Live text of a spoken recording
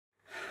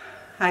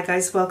Hi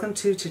guys, welcome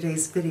to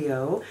today's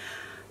video.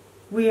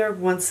 We are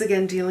once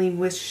again dealing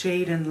with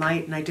shade and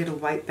light, and I did a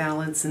white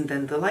balance and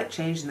then the light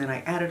changed, and then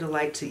I added a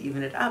light to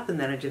even it up, and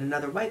then I did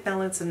another white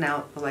balance, and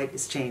now the light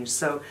is changed.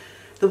 So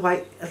the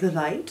light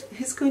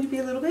is going to be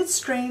a little bit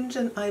strange,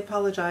 and I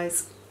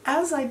apologize,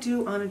 as I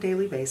do on a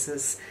daily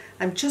basis.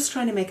 I'm just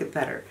trying to make it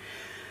better.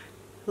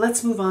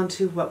 Let's move on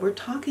to what we're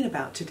talking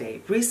about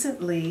today.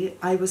 Recently,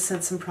 I was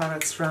sent some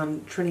products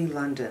from Trinny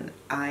London.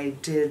 I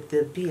did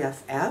the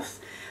BFF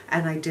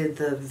and I did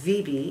the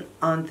Phoebe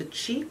on the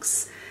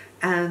cheeks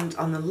and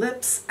on the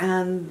lips,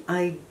 and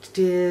I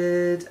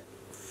did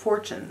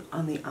Fortune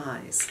on the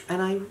eyes,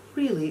 and I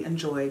really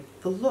enjoyed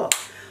the look.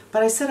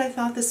 But I said I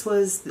thought this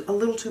was a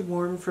little too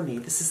warm for me.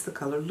 This is the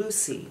color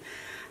Lucy.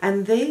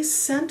 And they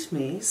sent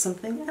me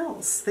something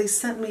else. They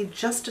sent me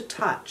Just a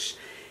Touch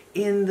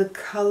in the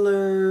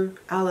color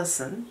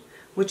Alison,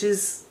 which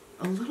is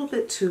a little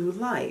bit too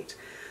light.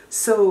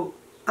 So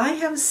I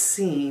have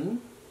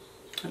seen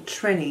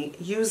Trinny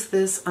use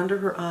this under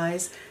her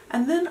eyes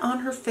and then on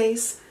her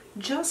face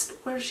just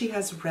where she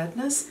has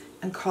redness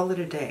and call it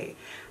a day.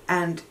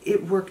 And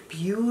it worked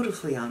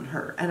beautifully on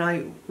her, and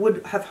I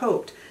would have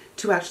hoped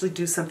to actually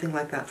do something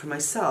like that for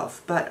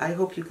myself, but I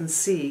hope you can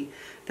see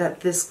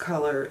that this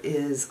color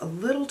is a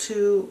little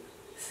too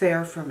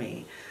fair for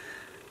me.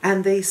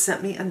 And they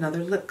sent me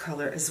another lip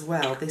color as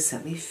well. They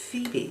sent me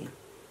Phoebe.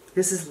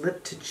 This is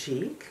lip to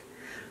cheek.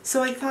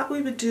 So I thought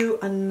we would do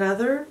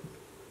another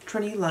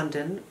Trinny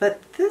London,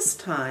 but this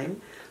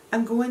time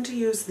I'm going to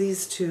use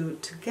these two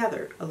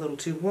together, a little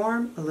too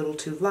warm, a little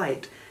too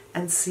light,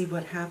 and see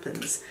what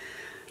happens.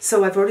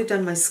 So I've already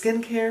done my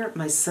skincare,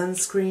 my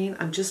sunscreen.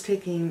 I'm just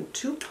taking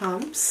 2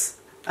 pumps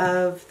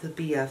of the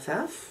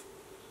BFF.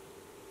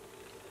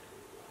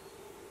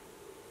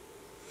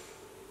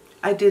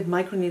 I did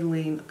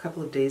microneedling a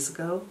couple of days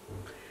ago,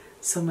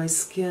 so my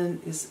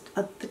skin is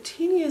the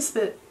teeniest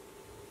bit,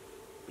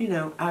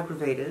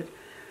 aggravated,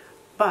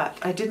 but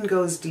I didn't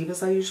go as deep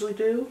as I usually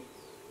do.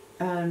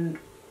 And,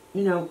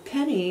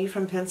 Penny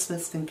from Penn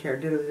Smith Skincare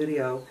did a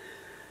video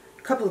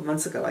a couple of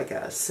months ago, I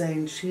guess,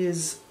 saying she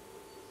is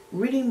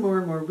reading more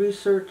and more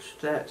research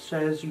that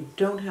says you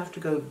don't have to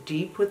go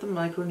deep with the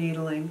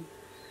microneedling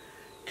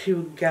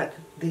to get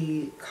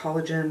the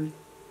collagen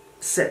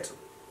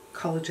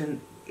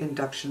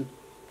induction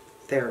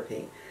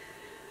therapy.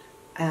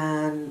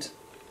 And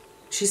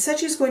she said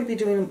she's going to be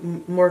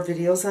doing more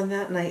videos on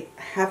that, and I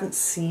haven't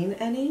seen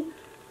any,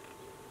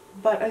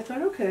 but I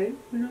thought, okay,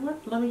 you know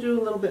what, let me do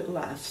a little bit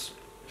less.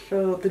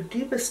 So the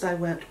deepest I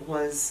went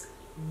was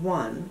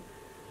 1,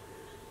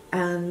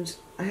 and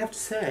I have to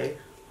say,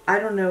 I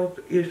don't know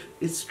if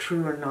it's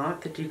true or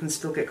not that you can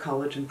still get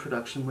collagen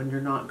production when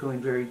you're not going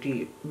very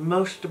deep.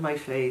 Most of my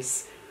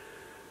face,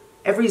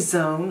 every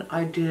zone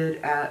I did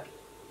at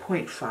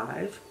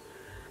 0.5,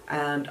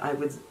 and I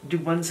would do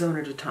 1 zone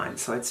at a time.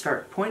 So I'd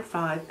start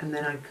 0.5, and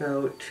then I'd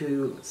go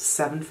to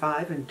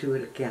 7.5 and do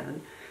it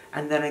again,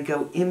 and then I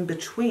go in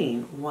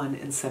between 1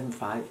 and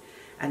 7.5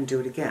 and do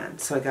it again.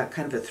 So I got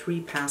kind of a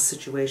 3-pass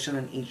situation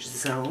on each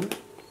zone.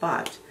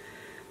 But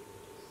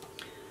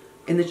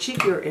in the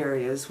cheekier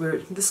areas where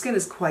the skin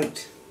is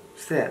quite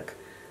thick,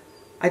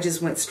 I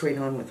just went straight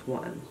on with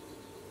 1.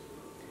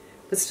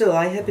 But still,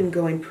 I have been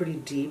going pretty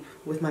deep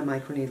with my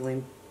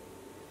microneedling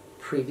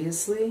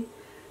previously,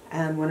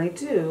 and when I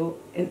do,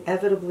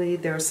 inevitably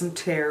there are some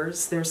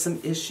tears, there are some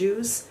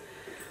issues,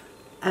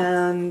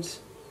 and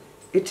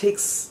it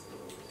takes,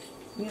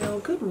 a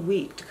good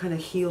week to kind of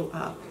heal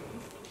up.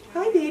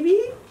 Hi, baby.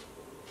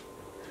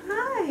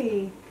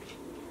 Hi.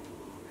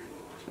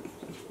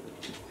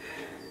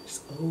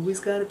 Just always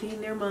got to be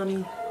near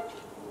mommy.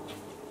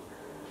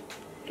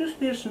 Just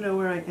needs to know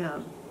where I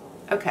am.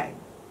 Okay.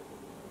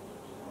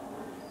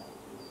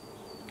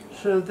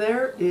 So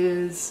there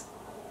is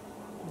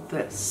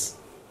this.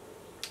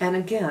 And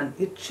again,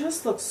 it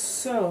just looks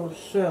so,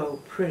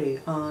 so pretty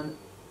on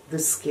the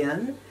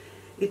skin.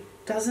 It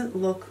doesn't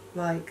look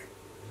like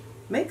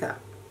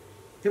makeup.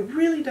 It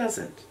really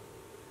doesn't.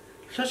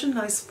 Such a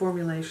nice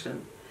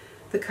formulation.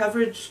 The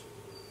coverage,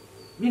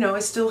 I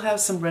still have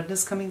some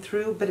redness coming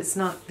through, but it's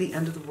not the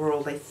end of the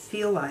world. I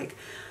feel like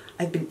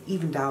I've been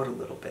evened out a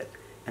little bit,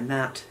 and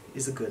that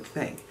is a good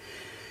thing.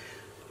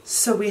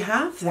 So we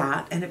have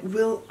that, and it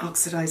will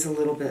oxidize a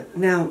little bit.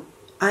 Now,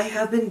 I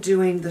have been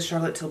doing the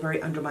Charlotte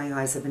Tilbury under my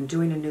eyes. I've been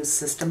doing a new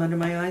system under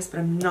my eyes, but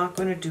I'm not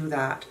going to do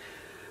that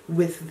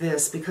with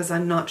this because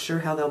I'm not sure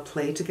how they'll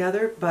play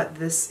together. But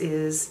this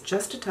is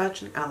Just a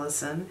Touch and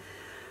Alison,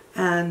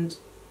 and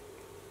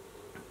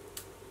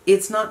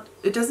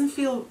it doesn't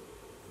feel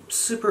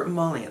super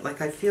emollient.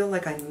 Like, I feel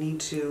like I need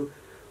to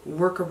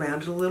work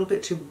around it a little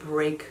bit to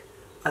break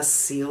a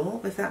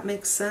seal, if that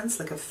makes sense,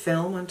 like a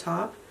film on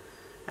top.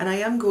 And I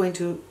am going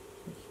to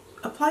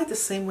apply it the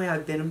same way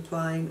I've been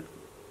applying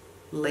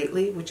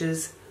lately, which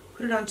is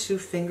put it on 2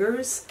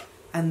 fingers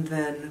and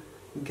then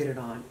get it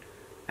on.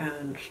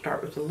 And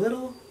start with a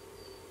little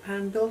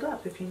and build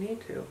up if you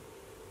need to.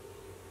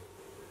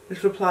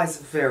 This applies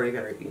very,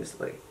 very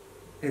easily.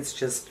 It's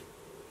just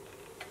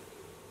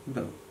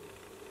boom.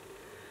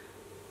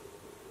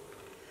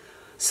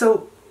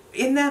 So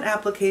in that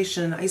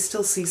application, I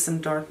still see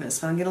some darkness,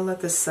 but I'm going to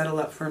let this settle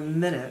up for a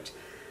minute.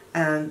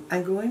 And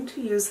I'm going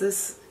to use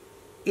this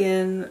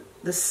in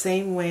the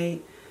same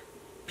way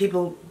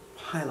people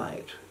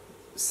highlight.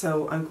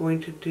 So I'm going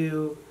to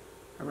do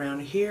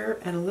around here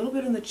and a little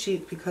bit in the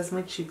cheek because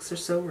my cheeks are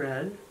so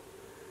red.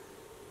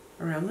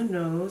 Around the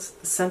nose,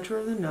 the center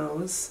of the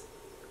nose,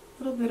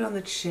 a little bit on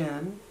the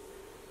chin,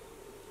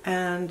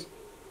 and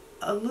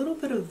a little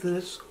bit of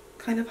this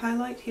kind of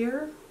highlight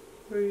here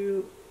where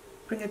you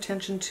bring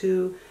attention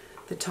to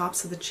the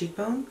tops of the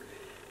cheekbone.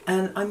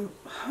 And I'm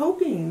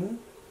hoping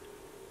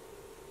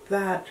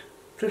that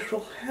this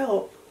will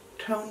help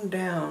tone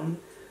down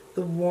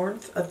the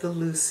warmth of the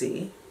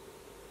Lucy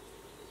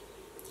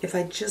if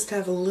I just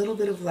have a little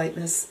bit of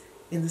lightness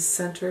in the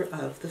center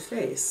of the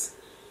face.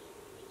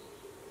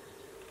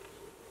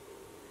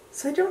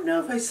 So I don't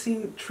know if I've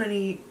seen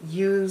Trinny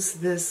use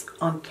this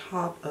on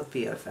top of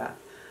BFF.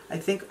 I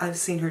think I've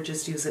seen her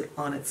just use it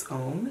on its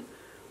own.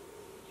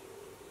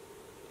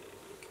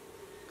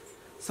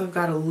 So I've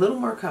got a little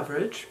more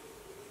coverage.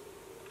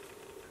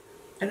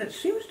 And it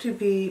seems to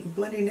be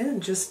blending in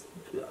just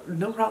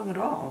no problem at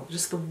all.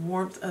 Just the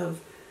warmth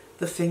of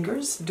the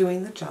fingers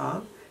doing the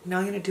job. Now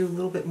I'm going to do a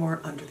little bit more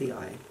under the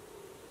eye.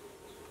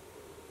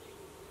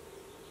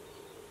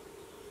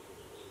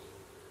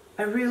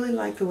 I really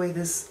like the way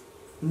this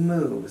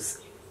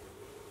moves.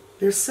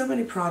 There's so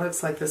many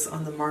products like this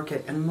on the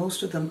market, and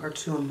most of them are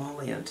too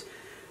emollient.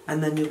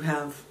 And then you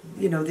have,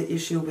 you know, the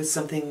issue with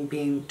something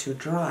being too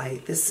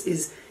dry. This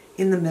is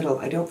in the middle.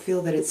 I don't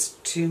feel that it's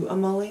too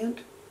emollient,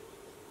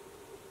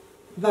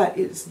 but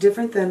it's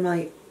different than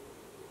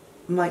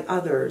my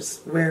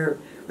others, where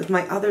with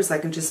my others I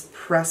can just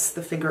press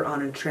the finger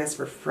on and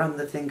transfer from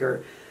the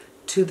finger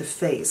to the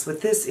face.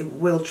 With this, it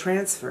will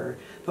transfer,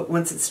 but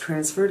once it's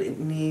transferred, it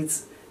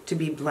needs to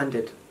be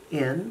blended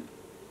in,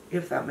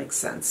 if that makes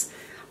sense.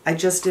 I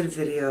just did a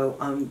video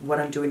on what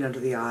I'm doing under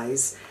the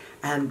eyes,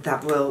 and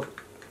that will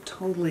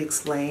totally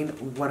explain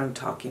what I'm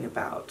talking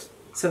about.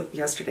 So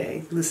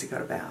yesterday, Lucy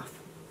got a bath,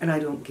 and I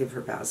don't give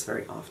her baths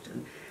very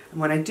often. And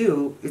when I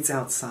do, it's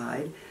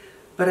outside.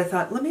 But I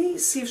thought, let me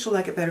see if she'll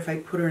like it better if I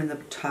put her in the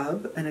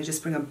tub, and I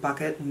just bring a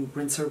bucket and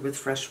rinse her with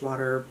fresh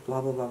water,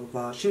 blah, blah, blah, blah,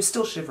 blah. She was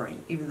still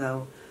shivering, even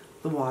though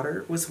the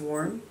water was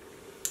warm.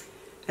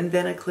 And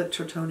then I clipped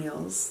her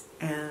toenails,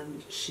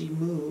 and she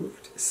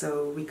moved,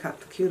 so we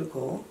cut the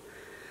cuticle.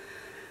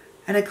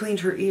 And I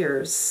cleaned her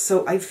ears,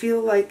 so I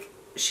feel like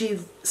she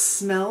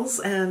smells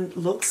and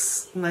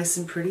looks nice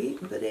and pretty,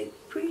 but I'm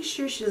pretty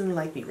sure she doesn't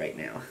like me right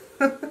now.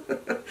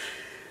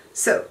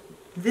 So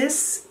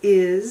this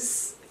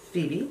is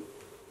Phoebe,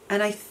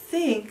 and I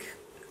think,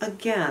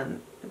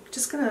 again, I'm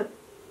just going to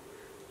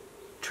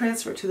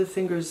transfer it to the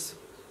fingers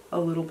a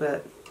little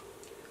bit.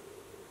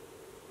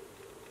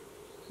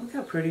 Look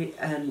how pretty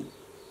and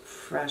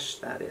fresh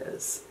that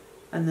is.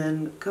 And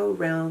then go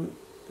around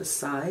the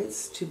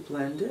sides to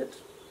blend it,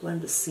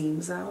 blend the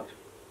seams out.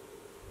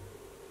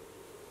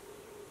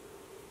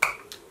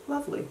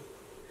 Lovely.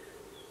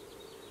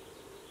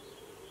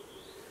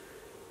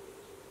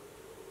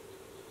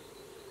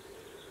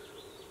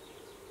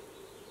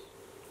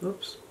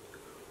 Whoops.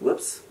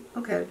 Whoops.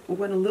 Okay, we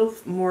went a little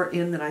more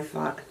in than I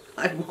thought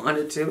I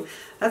wanted to.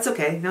 That's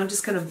okay. Now I'm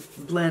just going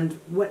to blend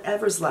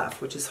whatever's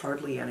left, which is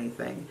hardly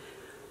anything,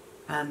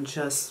 and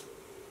just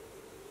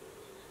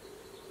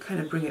kind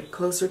of bring it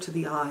closer to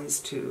the eyes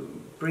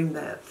to bring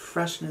that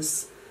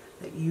freshness,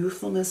 that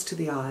youthfulness to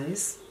the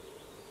eyes.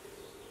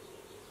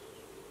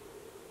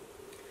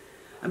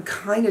 I'm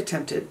kind of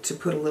tempted to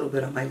put a little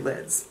bit on my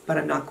lids, but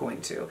I'm not going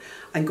to.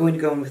 I'm going to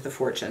go in with the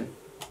Fortune.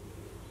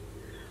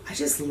 I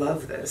just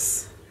love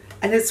this.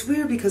 And it's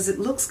weird because it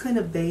looks kind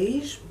of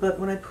beige, but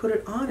when I put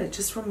it on, it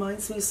just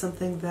reminds me of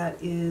something that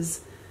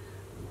is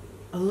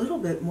a little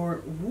bit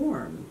more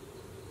warm.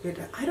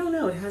 I don't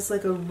know, it has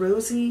like a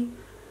rosy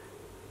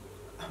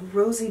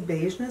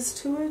beigeness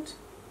to it.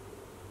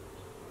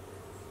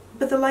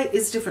 But the light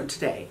is different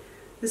today.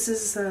 This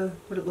is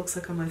what it looks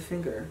like on my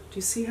finger. Do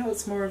you see how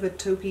it's more of a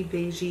taupey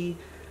beigey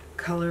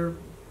color,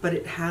 but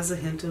it has a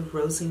hint of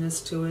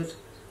rosiness to it,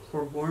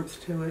 or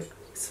warmth to it?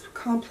 It's a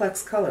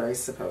complex color, I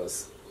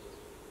suppose.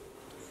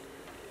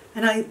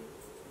 And I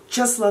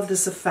just love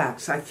this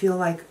effect. I feel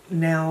like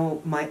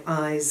now my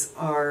eyes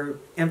are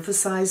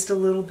emphasized a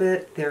little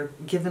bit. They're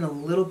given a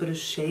little bit of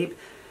shape,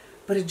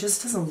 but it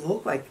just doesn't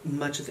look like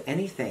much of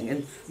anything.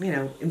 And, you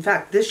know, in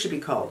fact, this should be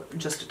called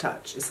Just a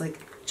Touch. It's like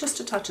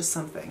just a touch of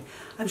something.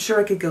 I'm sure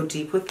I could go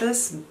deep with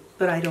this,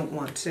 but I don't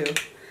want to.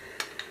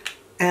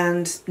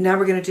 And now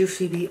we're going to do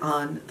Phoebe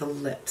on the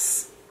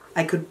lips.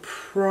 I could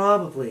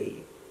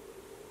probably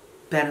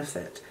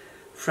benefit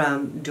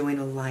from doing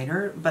a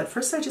liner, but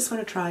first I just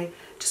want to try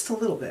just a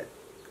little bit.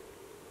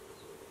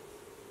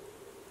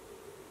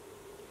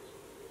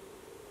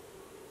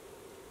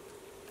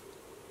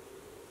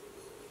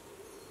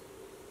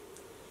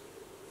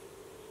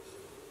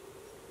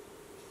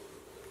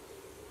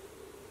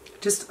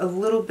 Just a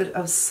little bit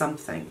of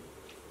something.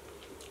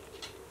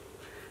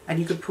 And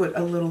you could put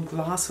a little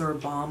gloss or a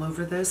balm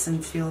over this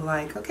and feel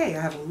like, okay,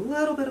 I have a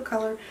little bit of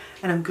color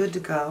and I'm good to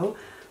go.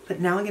 But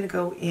now I'm going to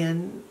go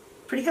in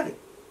pretty heavy.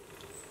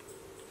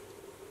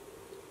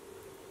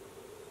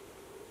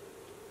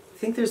 I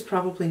think there's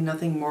probably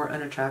nothing more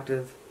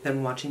unattractive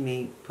than watching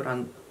me put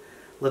on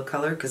lip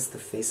color because the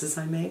faces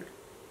I make.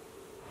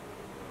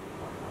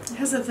 It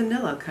has a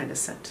vanilla kind of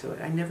scent to it.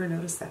 I never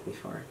noticed that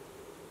before.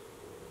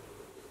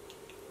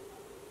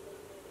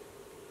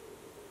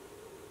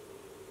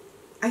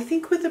 I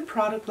think with a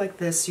product like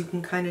this, you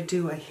can kind of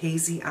do a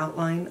hazy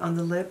outline on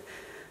the lip,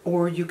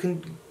 or you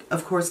can,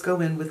 of course,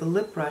 go in with a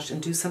lip brush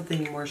and do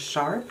something more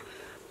sharp.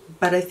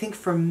 But I think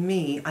for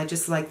me, I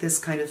just like this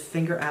kind of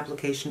finger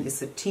application.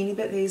 It's a teeny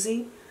bit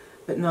hazy,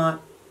 but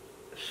not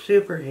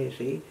super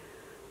hazy.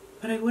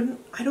 But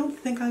I don't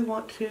think I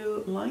want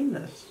to line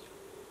this.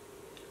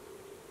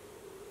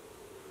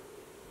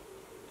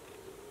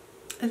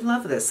 I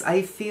love this.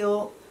 I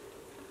feel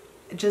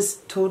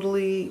just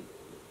totally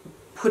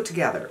put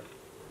together.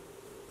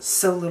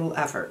 So little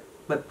effort,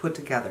 but put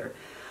together.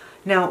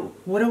 Now,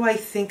 what do I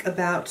think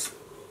about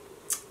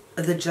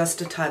the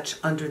Just a Touch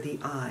under the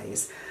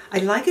eyes? I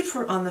like it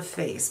for on the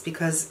face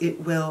because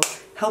it will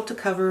help to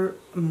cover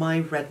my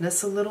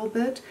redness a little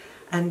bit,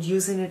 and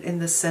using it in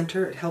the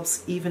center, it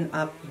helps even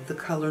up the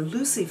color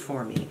Lucy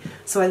for me.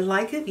 So I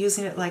like it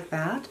using it like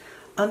that.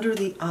 Under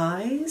the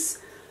eyes,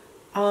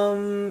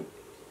 I'm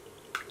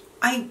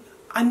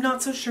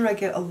not so sure I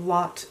get a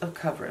lot of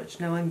coverage.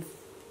 Now I'm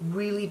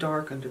really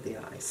dark under the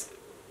eyes.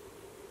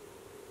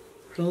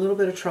 A little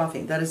bit of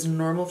troughing. That is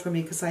normal for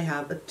me because I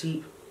have a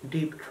deep,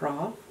 deep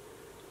trough.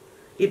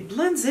 It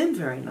blends in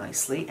very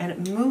nicely and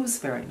it moves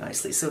very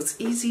nicely, so it's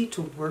easy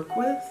to work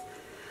with,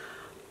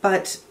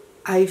 but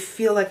I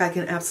feel like I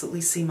can absolutely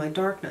see my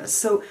darkness.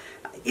 So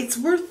it's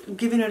worth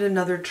giving it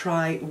another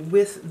try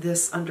with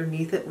this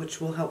underneath it,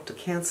 which will help to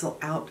cancel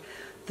out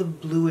the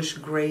bluish,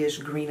 grayish,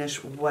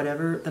 greenish,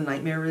 whatever the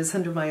nightmare is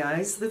under my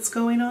eyes that's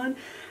going on.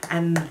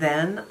 And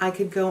then I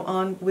could go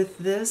on with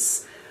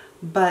this,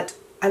 but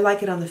I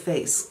like it on the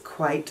face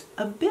quite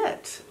a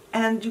bit.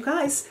 And you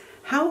guys,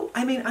 I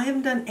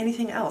haven't done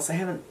anything else. I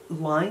haven't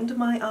lined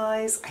my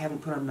eyes, I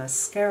haven't put on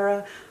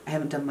mascara, I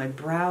haven't done my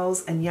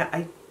brows, and yet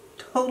I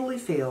totally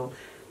feel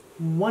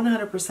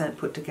 100%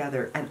 put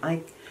together.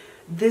 And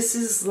this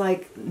is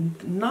like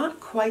not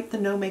quite the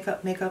no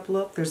makeup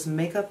look. There's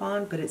makeup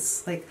on, but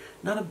it's like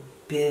not a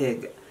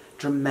big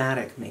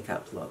dramatic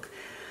makeup look.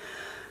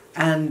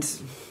 And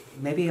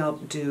maybe I'll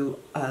do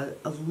a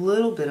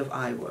little bit of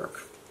eye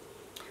work.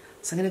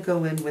 So I'm going to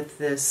go in with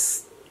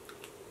this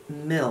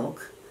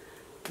Milk.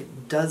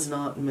 It does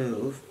not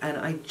move, and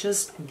I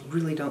just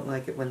really don't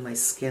like it when my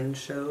skin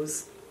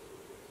shows.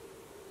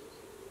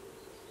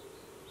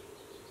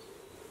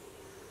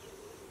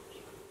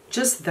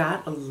 Just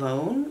that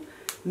alone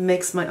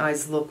makes my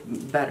eyes look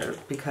better,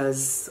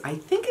 because I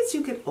think as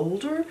you get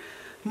older,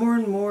 more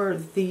and more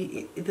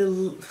the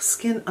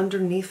skin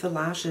underneath the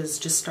lashes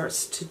just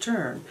starts to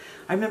turn.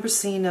 I remember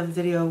seeing a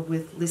video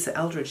with Lisa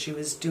Eldridge. She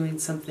was doing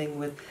something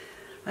with,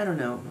 I don't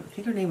know, I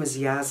think her name was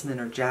Yasmin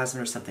or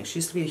Jasmine or something. She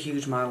used to be a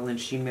huge model, and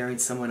she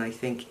married someone, I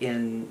think,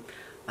 in,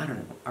 I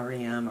don't know,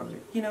 REM, or,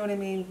 you know what I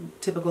mean?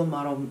 Typical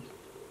model.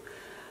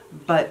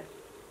 But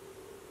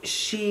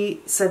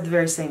she said the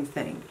very same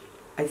thing.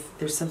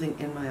 There's something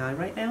in my eye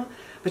right now.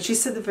 But she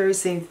said the very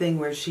same thing,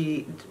 where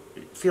she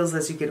feels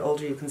as you get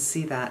older you can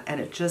see that,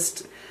 and it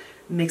just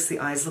makes the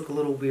eyes look a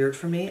little weird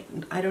for me.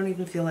 I don't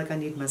even feel like I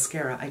need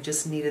mascara. I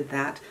just needed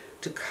that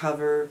to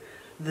cover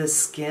the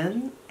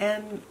skin,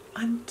 and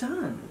I'm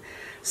done.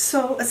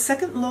 So a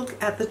second look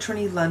at the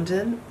Trinny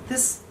London.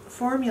 This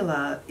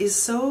formula is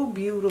so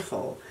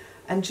beautiful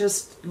and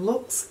just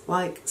looks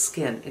like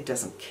skin. It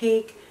doesn't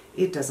cake,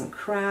 it doesn't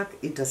crack,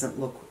 it doesn't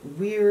look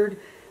weird.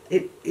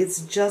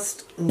 It's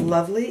just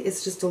lovely.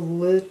 It's just a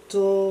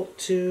little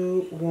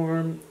too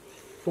warm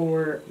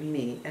for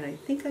me. And I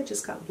think I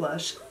just got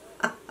blush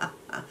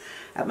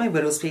at my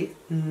widow's peak.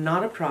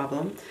 Not a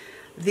problem.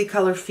 The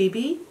color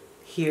Phoebe,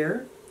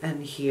 here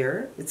and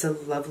here. It's a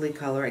lovely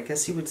color. I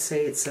guess you would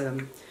say it's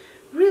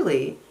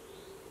really,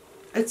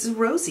 it's a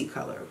rosy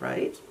color,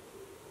 right?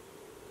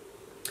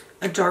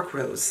 A dark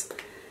rose.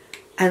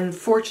 And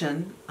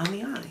Fortune on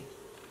the eye.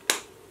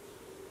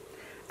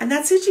 And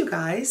that's it, you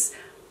guys.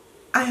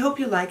 I hope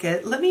you like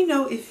it. Let me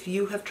know if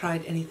you have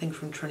tried anything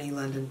from Trinny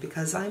London,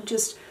 because I'm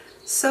just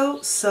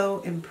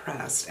so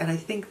impressed. And I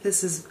think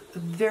this is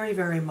very,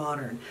 very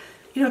modern.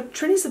 You know,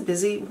 Trinny's a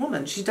busy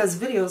woman. She does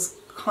videos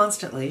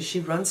constantly. She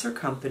runs her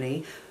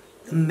company,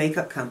 the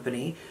makeup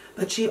company,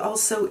 but she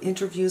also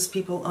interviews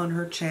people on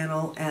her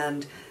channel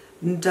and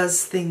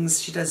does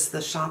things. She does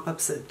the shop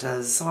ups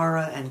at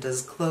Zara and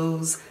does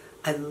clothes.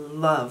 I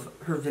love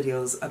her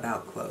videos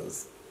about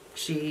clothes.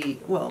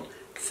 Well,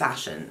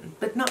 fashion,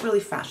 but not really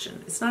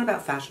fashion. It's not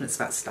about fashion, it's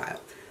about style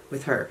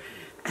with her.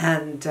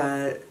 And,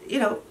 you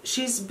know,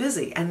 she's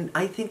busy. And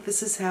I think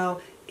this is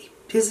how a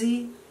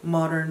busy,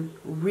 modern,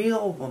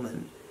 real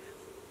woman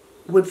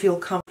would feel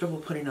comfortable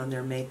putting on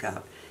their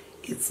makeup.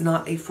 It's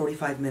not a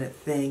 45-minute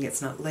thing.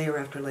 It's not layer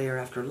after layer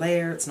after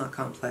layer. It's not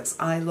complex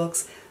eye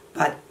looks,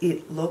 but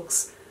it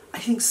looks, I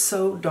think,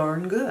 so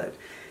darn good.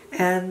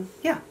 And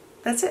yeah,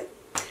 that's it.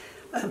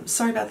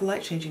 Sorry about the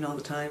light changing all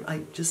the time.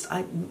 I just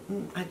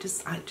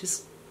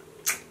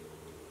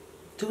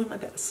doing my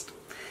best.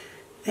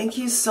 Thank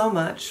you so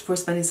much for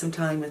spending some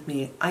time with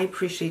me. I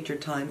appreciate your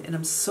time, and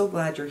I'm so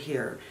glad you're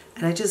here.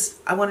 And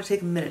I want to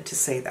take a minute to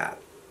say that.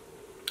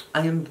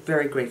 I am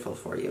very grateful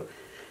for you.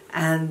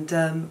 And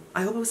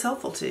I hope it was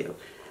helpful to you.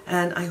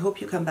 And I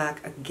hope you come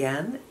back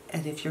again.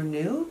 And if you're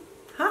new,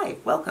 hi,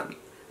 welcome.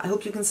 I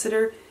hope you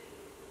consider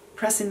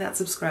pressing that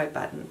subscribe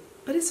button.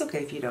 But it's okay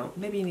if you don't.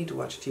 Maybe you need to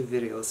watch a few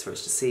videos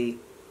first to see,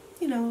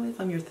 you know,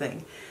 if I'm your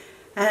thing.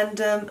 And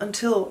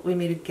until we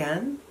meet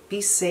again,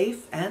 be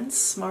safe and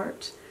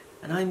smart.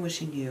 And I'm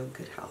wishing you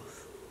good health.